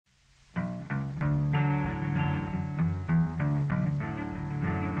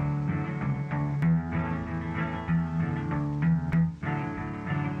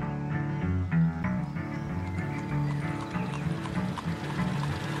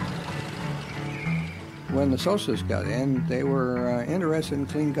When the socialists got in, they were interested in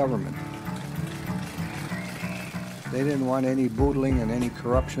clean government. They didn't want any boodling and any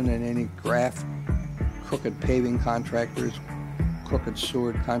corruption and any graft, crooked paving contractors, crooked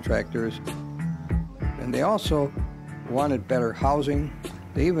sewer contractors. And they also wanted better housing.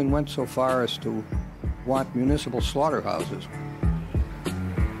 They even went so far as to want municipal slaughterhouses,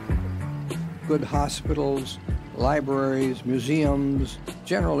 good hospitals, libraries, museums,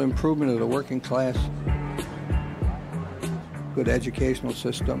 general improvement of the working class, good educational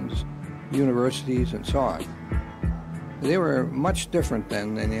systems, universities, and so on. They were much different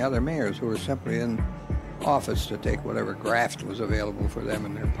than any other mayors who were simply in office to take whatever graft was available for them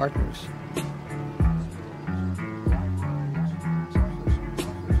and their partners.